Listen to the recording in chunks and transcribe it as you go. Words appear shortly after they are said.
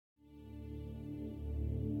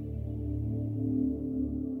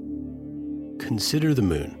Consider the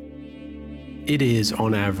moon. It is,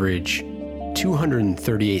 on average,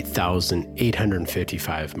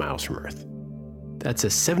 238,855 miles from Earth. That's a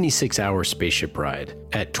 76-hour spaceship ride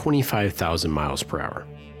at 25,000 miles per hour.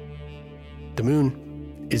 The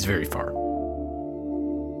moon is very far.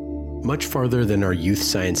 Much farther than our youth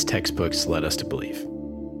science textbooks led us to believe.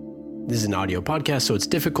 This is an audio podcast, so it's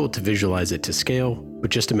difficult to visualize it to scale,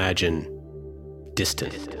 but just imagine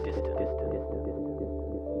distant.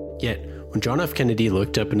 Yet, when John F. Kennedy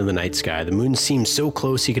looked up into the night sky, the moon seemed so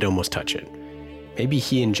close he could almost touch it. Maybe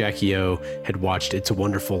he and Jackie O had watched It's a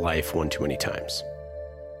Wonderful Life one too many times.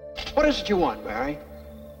 What is it you want, Barry?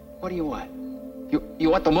 What do you want? You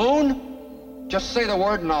want the moon? Just say the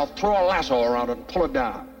word and I'll throw a lasso around it and pull it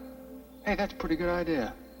down. Hey, that's a pretty good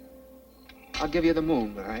idea. I'll give you the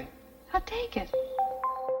moon, Barry. I'll take it.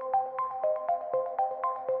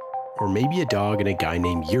 Or maybe a dog and a guy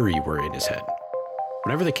named Yuri were in his head.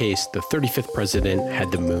 Whatever the case, the 35th president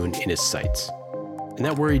had the moon in his sights. And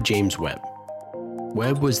that worried James Webb.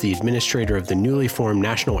 Webb was the administrator of the newly formed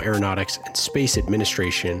National Aeronautics and Space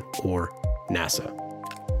Administration, or NASA.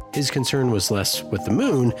 His concern was less with the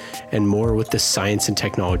moon and more with the science and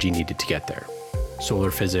technology needed to get there. Solar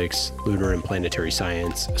physics, lunar and planetary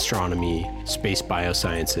science, astronomy, space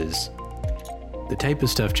biosciences. The type of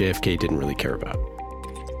stuff JFK didn't really care about.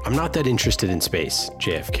 "I'm not that interested in space,"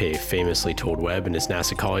 JFK famously told Webb and his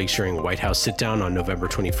NASA colleagues during a White House sit-down on November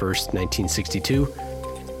 21st, 1962.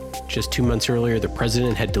 Just 2 months earlier, the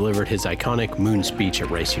president had delivered his iconic moon speech at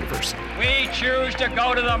Rice University. "We choose to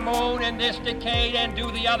go to the moon in this decade and do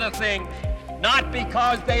the other things, not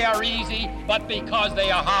because they are easy, but because they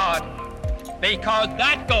are hard. Because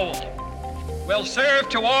that goal will serve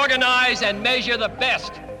to organize and measure the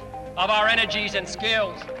best of our energies and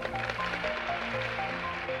skills."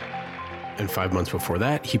 And 5 months before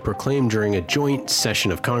that, he proclaimed during a joint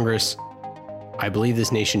session of Congress, "I believe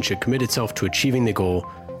this nation should commit itself to achieving the goal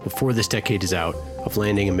before this decade is out of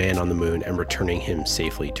landing a man on the moon and returning him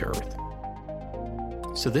safely to Earth."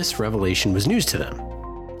 So this revelation was news to them.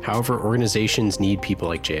 However, organizations need people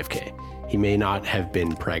like JFK. He may not have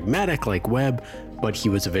been pragmatic like Webb, but he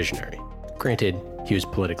was a visionary. Granted, he was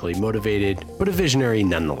politically motivated, but a visionary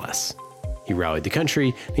nonetheless. He rallied the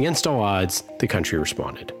country, and against all odds, the country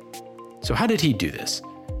responded. So how did he do this?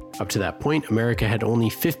 Up to that point, America had only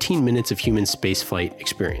 15 minutes of human spaceflight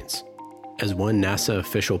experience. As one NASA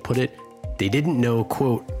official put it, they didn't know,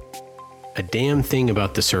 quote, "a damn thing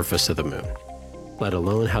about the surface of the moon, let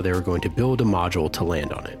alone how they were going to build a module to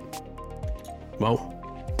land on it." Well,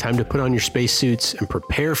 time to put on your spacesuits and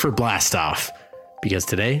prepare for blastoff, because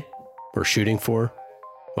today we're shooting for,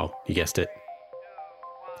 well, you guessed it,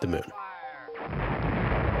 the moon.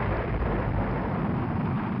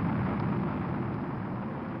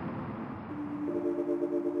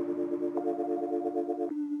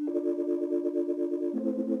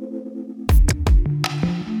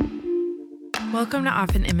 Welcome to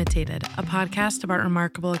Often Imitated, a podcast about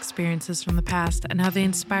remarkable experiences from the past and how they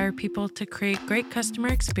inspire people to create great customer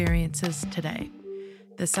experiences today.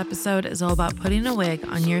 This episode is all about putting a wig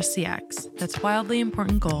on your CX, that's wildly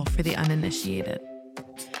important goal for the uninitiated.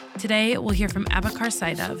 Today, we'll hear from Abakar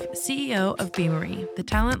Saidov, CEO of Beamery, the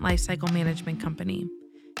talent lifecycle management company.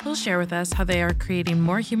 He'll share with us how they are creating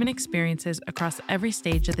more human experiences across every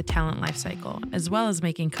stage of the talent lifecycle, as well as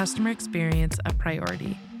making customer experience a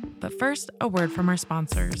priority. But first, a word from our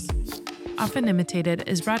sponsors. Often Imitated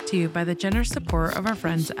is brought to you by the generous support of our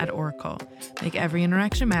friends at Oracle. Make every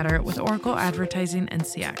interaction matter with Oracle Advertising and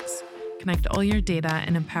CX. Connect all your data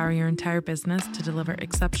and empower your entire business to deliver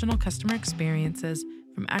exceptional customer experiences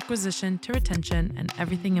from acquisition to retention and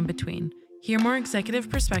everything in between. Hear more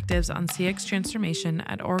executive perspectives on CX transformation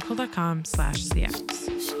at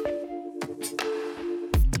oracle.com/CX.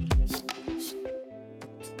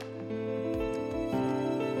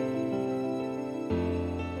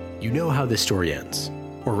 You know how this story ends,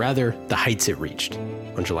 or rather, the heights it reached.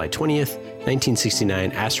 On July 20th,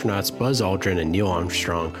 1969, astronauts Buzz Aldrin and Neil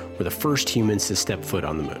Armstrong were the first humans to step foot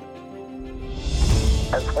on the moon.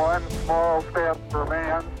 That's one small step for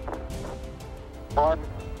man, one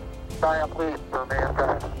giant leap for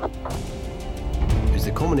mankind. It was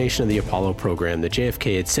the culmination of the Apollo program that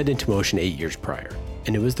JFK had set into motion 8 years prior,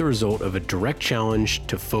 and it was the result of a direct challenge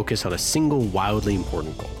to focus on a single wildly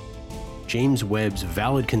important goal. James Webb's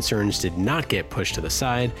valid concerns did not get pushed to the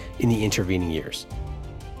side in the intervening years.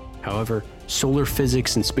 However, solar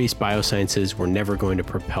physics and space biosciences were never going to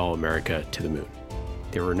propel America to the moon.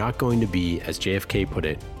 They were not going to be, as JFK put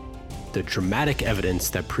it, the dramatic evidence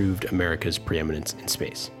that proved America's preeminence in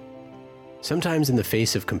space. Sometimes in the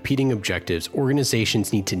face of competing objectives,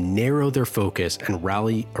 organizations need to narrow their focus and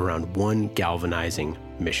rally around one galvanizing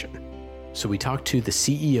mission. So we talked to the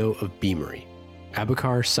CEO of Beamery,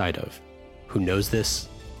 Abakar Saidov, who knows this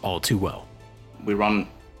all too well. We run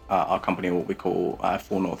our company what we call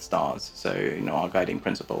 4 North Stars. So, our guiding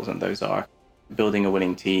principles, and those are building a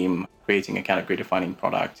winning team, creating a category-defining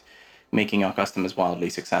product, making our customers wildly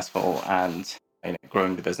successful, and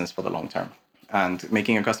growing the business for the long term. And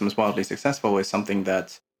making our customers wildly successful is something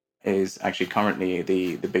that is actually currently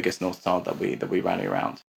the biggest North Star that we rally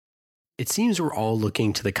around. It seems we're all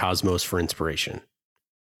looking to the cosmos for inspiration.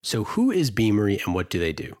 So who is Beamery and what do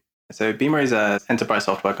they do? So Beamery is an enterprise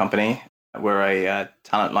software company. We're a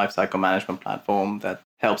talent lifecycle management platform that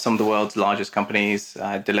helps some of the world's largest companies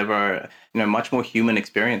deliver much more human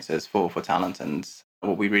experiences for talent. And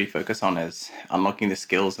what we really focus on is unlocking the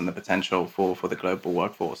skills and the potential for the global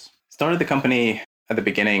workforce. Started the company at the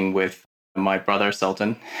beginning with my brother,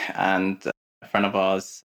 Sultan, and a friend of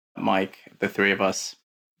ours, Mike. The three of us,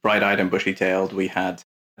 bright-eyed and bushy-tailed, we had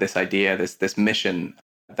this idea, this mission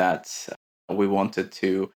that we wanted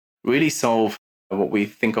to really solve what we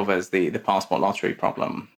think of as the passport lottery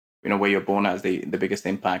problem. Where you're born has the biggest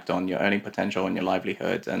impact on your earning potential and your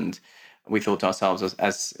livelihood. And we thought to ourselves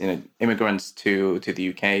as immigrants to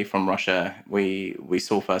the UK from Russia, we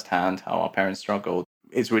saw firsthand how our parents struggled.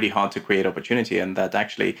 It's really hard to create opportunity, and that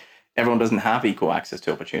actually everyone doesn't have equal access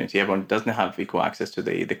to opportunity. Everyone doesn't have equal access to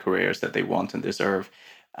the careers that they want and deserve.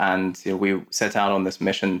 And we set out on this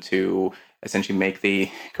mission to essentially make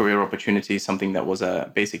the career opportunity something that was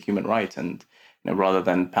a basic human right. And rather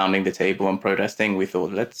than pounding the table and protesting, we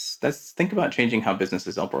thought, let's think about changing how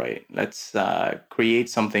businesses operate. Let's create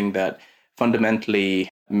something that fundamentally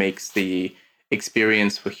makes the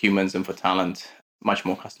experience for humans and for talent much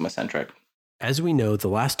more customer-centric. As we know, the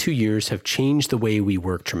last 2 years have changed the way we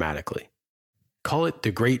work dramatically. Call it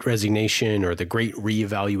the Great Resignation or the Great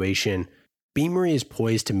Reevaluation. Beamery is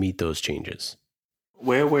poised to meet those changes.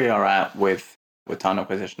 Where we are at with talent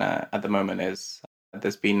acquisition at the moment is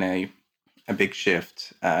there's been a big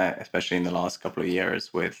shift, especially in the last couple of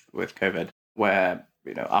years with COVID, where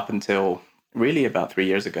up until really about 3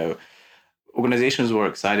 years ago, organizations were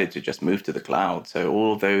excited to just move to the cloud. So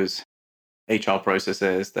all of those HR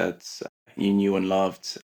processes that you knew and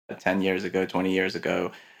loved 10 years ago, 20 years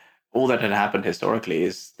ago, all that had happened historically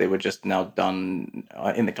is they were just now done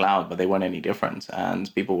in the cloud, but they weren't any different,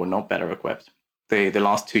 and people were not better equipped. The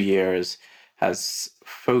last 2 years has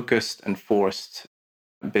focused and forced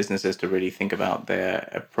businesses to really think about their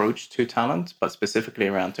approach to talent, but specifically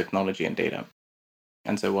around technology and data.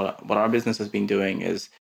 And so what our business has been doing is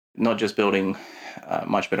not just building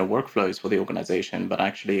much better workflows for the organization, but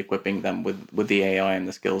actually equipping them with the AI and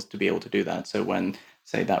the skills to be able to do that. So when,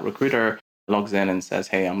 say, that recruiter logs in and says,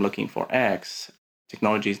 hey, I'm looking for X,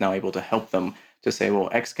 technology is now able to help them to say, well,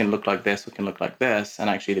 X can look like this, or can look like this. And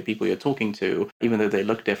actually the people you're talking to, even though they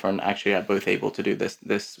look different, actually are both able to do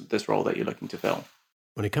this role that you're looking to fill.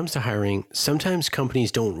 When it comes to hiring, sometimes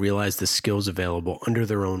companies don't realize the skills available under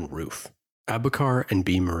their own roof. Abakar and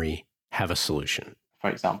Beamery have a solution. For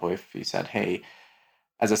example, if you said, hey,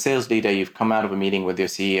 as a sales leader, you've come out of a meeting with your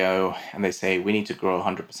CEO and they say, we need to grow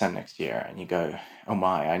 100% next year. And you go, oh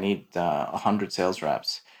my, I need 100 sales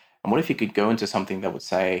reps. And what if you could go into something that would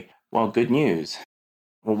say, well, good news.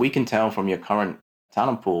 What we can tell from your current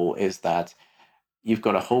talent pool is that you've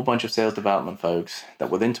got a whole bunch of sales development folks that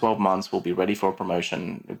within 12 months will be ready for a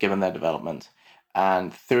promotion, given their development.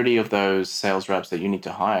 And 30 of those sales reps that you need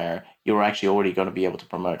to hire, you're actually already going to be able to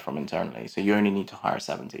promote from internally. So you only need to hire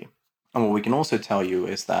 70. And what we can also tell you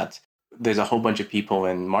is that there's a whole bunch of people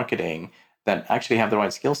in marketing that actually have the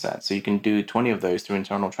right skill set. So you can do 20 of those through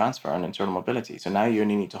internal transfer and internal mobility. So now you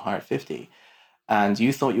only need to hire 50. And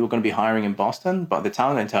you thought you were going to be hiring in Boston, but the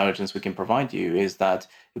talent intelligence we can provide you is that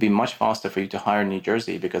it'll be much faster for you to hire in New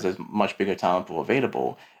Jersey because there's much bigger talent pool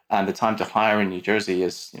available. And the time to hire in New Jersey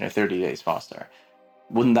is 30 days faster.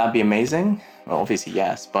 Wouldn't that be amazing? Well, obviously,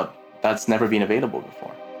 yes, but that's never been available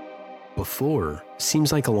before. Before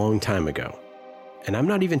seems like a long time ago. And I'm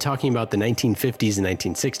not even talking about the 1950s and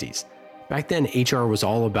 1960s. Back then, HR was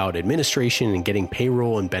all about administration and getting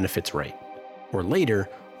payroll and benefits right. Or later,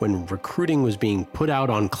 when recruiting was being put out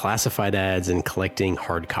on classified ads and collecting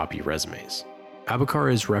hard copy resumes.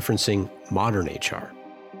 Abakar is referencing modern HR.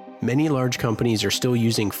 Many large companies are still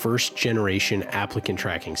using first-generation applicant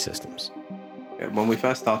tracking systems. When we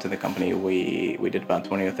first started the company, we did about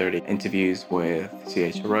 20 or 30 interviews with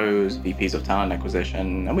CHROs, VPs of talent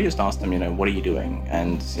acquisition, and we just asked them, what are you doing?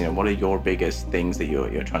 And, what are your biggest things that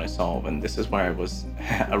you're trying to solve? And this is where it was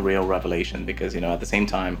a real revelation because, at the same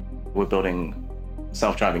time, we're building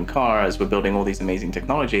self-driving cars, we're building all these amazing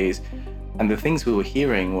technologies. And the things we were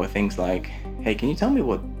hearing were things like, hey, can you tell me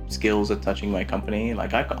what skills are touching my company?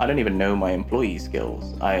 Like, I don't even know my employee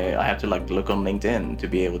skills. I have to like look on LinkedIn to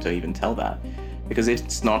be able to even tell that, because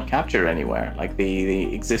it's not captured anywhere. Like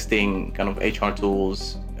the existing kind of HR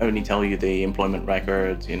tools only tell you the employment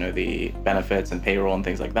records, the benefits and payroll and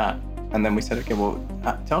things like that. And then we said, okay, well,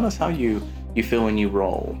 tell us how you fill a new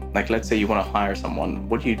role. Like, let's say you want to hire someone.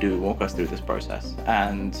 What do you do? Walk us through this process.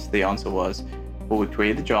 And the answer was, well, we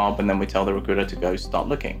create the job and then we tell the recruiter to go start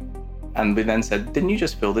looking. And we then said, didn't you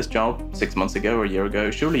just fill this job 6 months ago or a year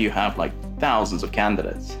ago? Surely you have like thousands of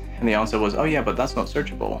candidates. And the answer was, oh yeah, but that's not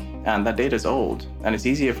searchable. And that data is old. And it's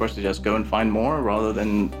easier for us to just go and find more rather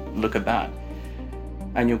than look at that.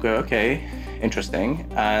 And you'll go, okay, interesting.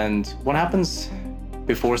 And what happens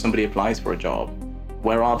before somebody applies for a job?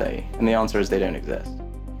 Where are they? And the answer is they don't exist.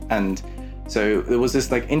 And so there was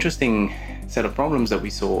this like interesting set of problems that we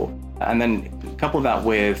saw. And then couple that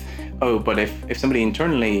with, oh, but if somebody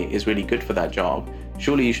internally is really good for that job,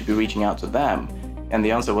 surely you should be reaching out to them. And the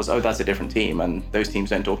answer was, oh, that's a different team, and those teams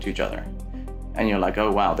don't talk to each other. And you're like,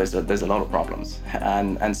 oh wow, there's a lot of problems.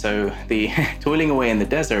 And so the toiling away in the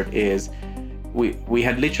desert is we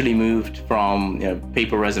had literally moved from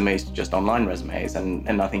paper resumes to just online resumes, and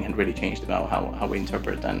nothing had really changed about how we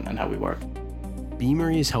interpret and how we work.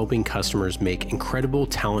 Beamery is helping customers make incredible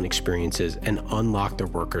talent experiences and unlock their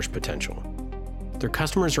workers' potential. Their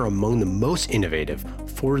customers are among the most innovative,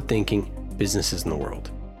 forward-thinking businesses in the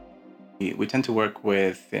world. We tend to work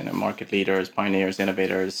with market leaders, pioneers,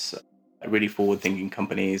 innovators, really forward-thinking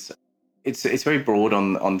companies. It's very broad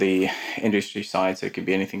on the industry side, so it could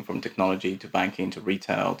be anything from technology to banking to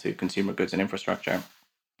retail to consumer goods and infrastructure.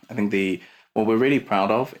 I think what we're really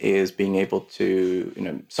proud of is being able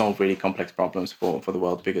to solve really complex problems for the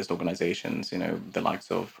world's biggest organizations, the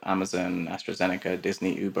likes of Amazon, AstraZeneca,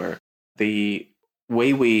 Disney, Uber. The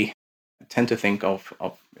way we tend to think of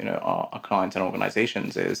our clients and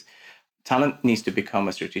organizations is talent needs to become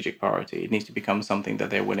a strategic priority. It needs to become something that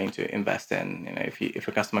they're willing to invest in. If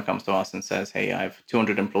a customer comes to us and says, hey, I have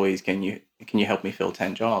 200 employees, can you help me fill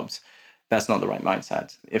 10 jobs? That's not the right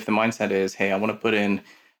mindset. If the mindset is, hey, I want to put in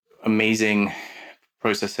amazing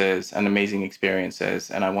processes and amazing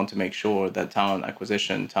experiences, and I want to make sure that talent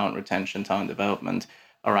acquisition, talent retention, talent development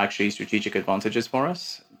are actually strategic advantages for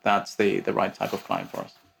us, that's the right type of client for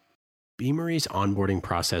us. Beamery's onboarding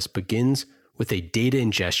process begins with a data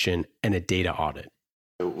ingestion and a data audit.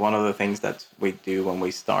 One of the things that we do when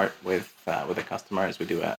we start with a customer is we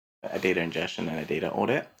do a data ingestion and a data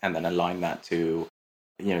audit, and then align that to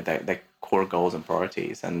their core goals and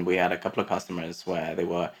priorities. And we had a couple of customers where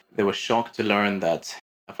they were shocked to learn that,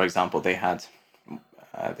 for example, they had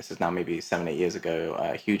this is now maybe 7-8 years ago,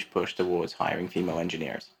 a huge push towards hiring female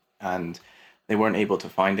engineers, and they weren't able to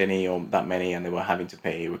find any or that many, and they were having to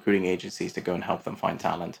pay recruiting agencies to go and help them find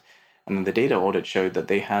talent. And then the data audit showed that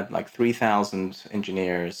they had like 3,000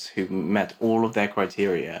 engineers who met all of their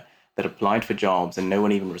criteria that applied for jobs, and no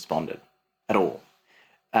one even responded at all.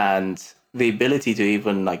 And the ability to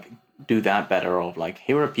even like do that better of like,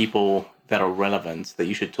 here are people that are relevant that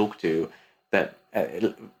you should talk to, that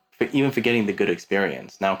even forgetting the good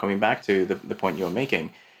experience. Now, coming back to the point you were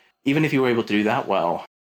making, even if you were able to do that well,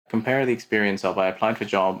 compare the experience of I applied for a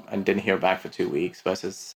job and didn't hear back for 2 weeks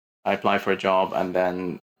versus I applied for a job and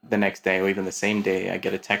then the next day or even the same day, I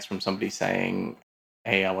get a text from somebody saying,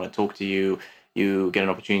 hey, I want to talk to you. You get an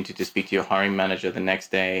opportunity to speak to your hiring manager the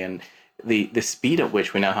next day. And the speed at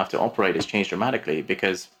which we now have to operate has changed dramatically,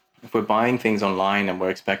 because if we're buying things online and we're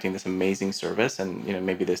expecting this amazing service, and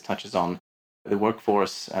maybe this touches on the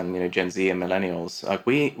workforce and Gen Z and millennials, like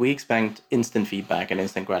we expect instant feedback and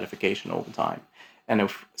instant gratification all the time. And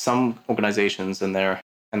if some organizations and their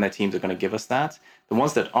teams are going to give us that, the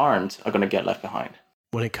ones that aren't are going to get left behind.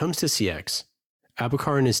 When it comes to CX,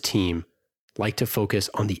 Abakar and his team like to focus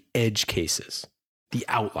on the edge cases, the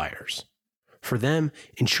outliers. For them,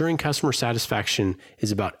 ensuring customer satisfaction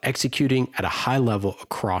is about executing at a high level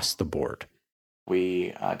across the board.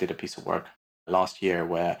 We did a piece of work last year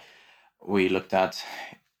where we looked at,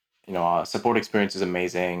 our support experience is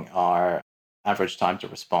amazing. Our average time to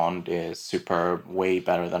respond is superb, way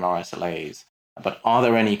better than our SLAs. But are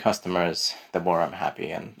there any customers that were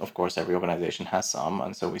unhappy? And of course, every organization has some.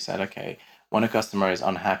 And so we said, okay, when a customer is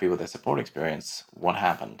unhappy with their support experience, what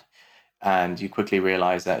happened? And you quickly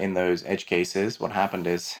realize that in those edge cases, what happened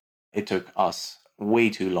is it took us way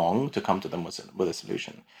too long to come to them with a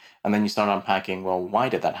solution. And then you start unpacking, well, why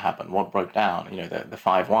did that happen? What broke down? The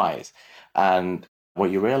 5 whys. And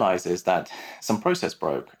what you realize is that some process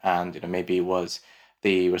broke, and maybe it was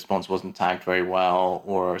the response wasn't tagged very well,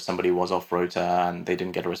 or somebody was off rota and they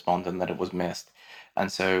didn't get a response and that it was missed.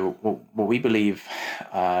 And so what we believe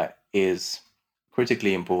is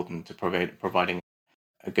critically important to providing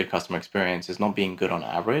a good customer experience is not being good on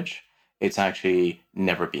average. It's actually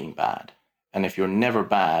never being bad. And if you're never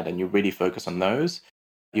bad and you really focus on those,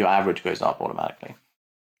 your average goes up automatically.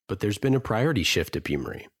 But there's been a priority shift at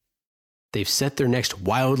Beamery. They've set their next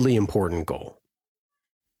wildly important goal.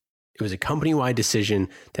 It was a company-wide decision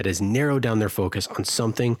that has narrowed down their focus on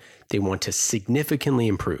something they want to significantly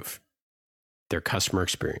improve: their customer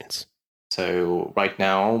experience. So right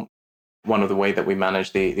now, one of the ways that we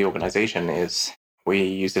manage the organization is we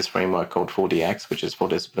use this framework called 4DX, which is 4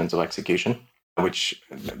 disciplines of execution, which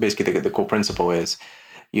basically the core principle is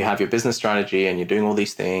you have your business strategy and you're doing all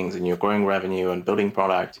these things and you're growing revenue and building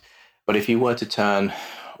product. But if you were to turn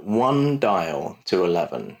one dial to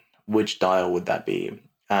 11, which dial would that be?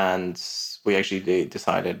 And we actually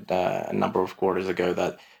decided a number of quarters ago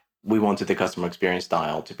that we wanted the customer experience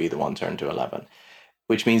dial to be the one turned to 11,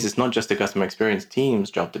 which means it's not just the customer experience team's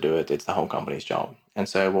job to do it, it's the whole company's job. And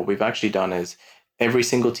so what we've actually done is every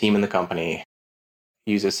single team in the company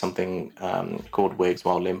uses something called WIGs,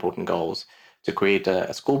 Wildly Important Goals, to create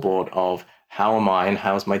a scoreboard of how am I and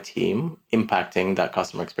how is my team impacting that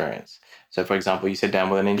customer experience. So for example, you sit down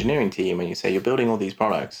with an engineering team and you say, you're building all these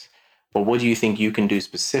products, but what do you think you can do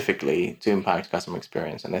specifically to impact customer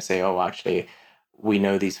experience? And they say, oh, actually, we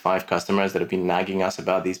know these 5 customers that have been nagging us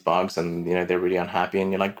about these bugs and they're really unhappy.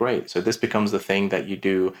 And you're like, great. So this becomes the thing that you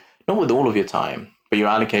do, not with all of your time, but you're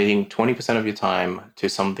allocating 20% of your time to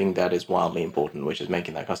something that is wildly important, which is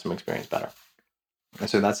making that customer experience better. And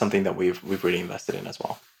so that's something that we've really invested in as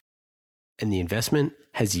well. And the investment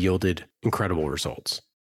has yielded incredible results.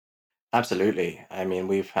 Absolutely. I mean,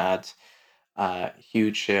 we've had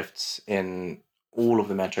huge shifts in all of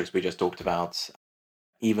the metrics we just talked about,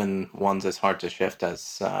 even ones as hard to shift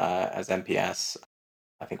as NPS.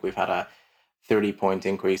 I think we've had a 30-point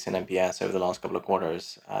increase in NPS over the last couple of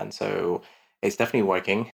quarters. And so it's definitely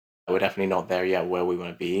working. We're definitely not there yet where we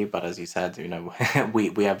want to be. But as you said,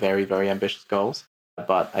 we have very, very ambitious goals.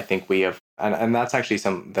 But I think we have, and that's actually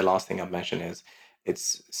the last thing I've mentioned is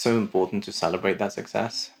it's so important to celebrate that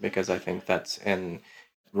success, because I think that in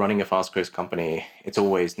running a fast growth company, it's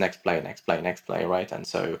always next play, right? And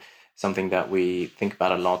so something that we think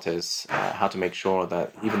about a lot is how to make sure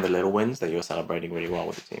that even the little wins that you're celebrating really well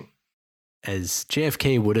with the team. As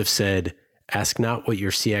JFK would have said, ask not what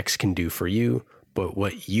your CX can do for you, but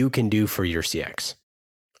what you can do for your CX.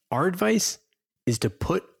 Our advice is to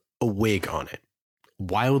put a wig on it.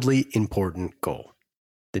 Wildly important goal.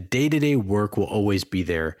 The day-to-day work will always be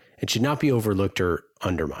there and should not be overlooked or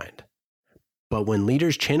undermined. But when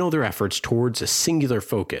leaders channel their efforts towards a singular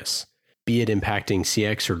focus, be it impacting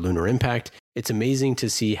CX or Lunar Impact, it's amazing to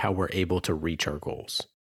see how we're able to reach our goals.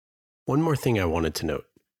 One more thing I wanted to note,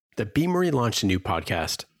 that Beamery launched a new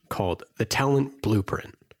podcast called The Talent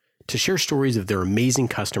Blueprint to share stories of their amazing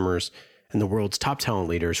customers and the world's top talent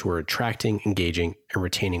leaders who are attracting, engaging, and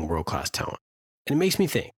retaining world-class talent. And it makes me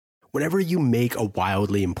think, whenever you make a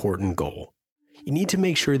wildly important goal, you need to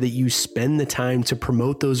make sure that you spend the time to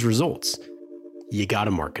promote those results. You got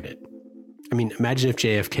to market it. I mean, imagine if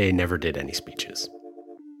JFK never did any speeches.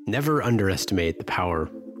 Never underestimate the power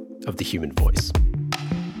of the human voice.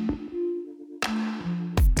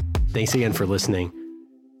 Thanks again for listening.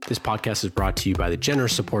 This podcast is brought to you by the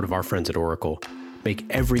generous support of our friends at Oracle. Make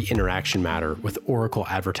every interaction matter with Oracle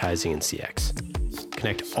Advertising and CX.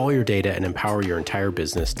 Connect all your data and empower your entire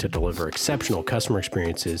business to deliver exceptional customer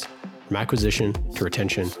experiences from acquisition to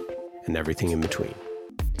retention and everything in between.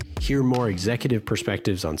 Hear more executive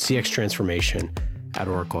perspectives on CX transformation at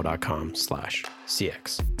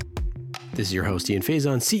oracle.com/CX. This is your host, Ian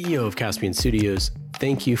Faison, CEO of Caspian Studios.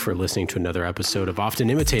 Thank you for listening to another episode of Often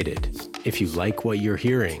Imitated. If you like what you're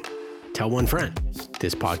hearing, tell one friend.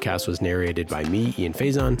 This podcast was narrated by me, Ian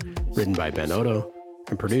Faison, written by Ben Otto,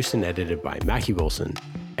 and produced and edited by Mackie Wilson,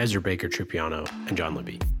 Ezra Baker Tripiano, and John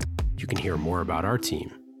Libby. You can hear more about our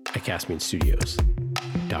team at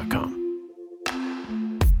CaspianStudios.com.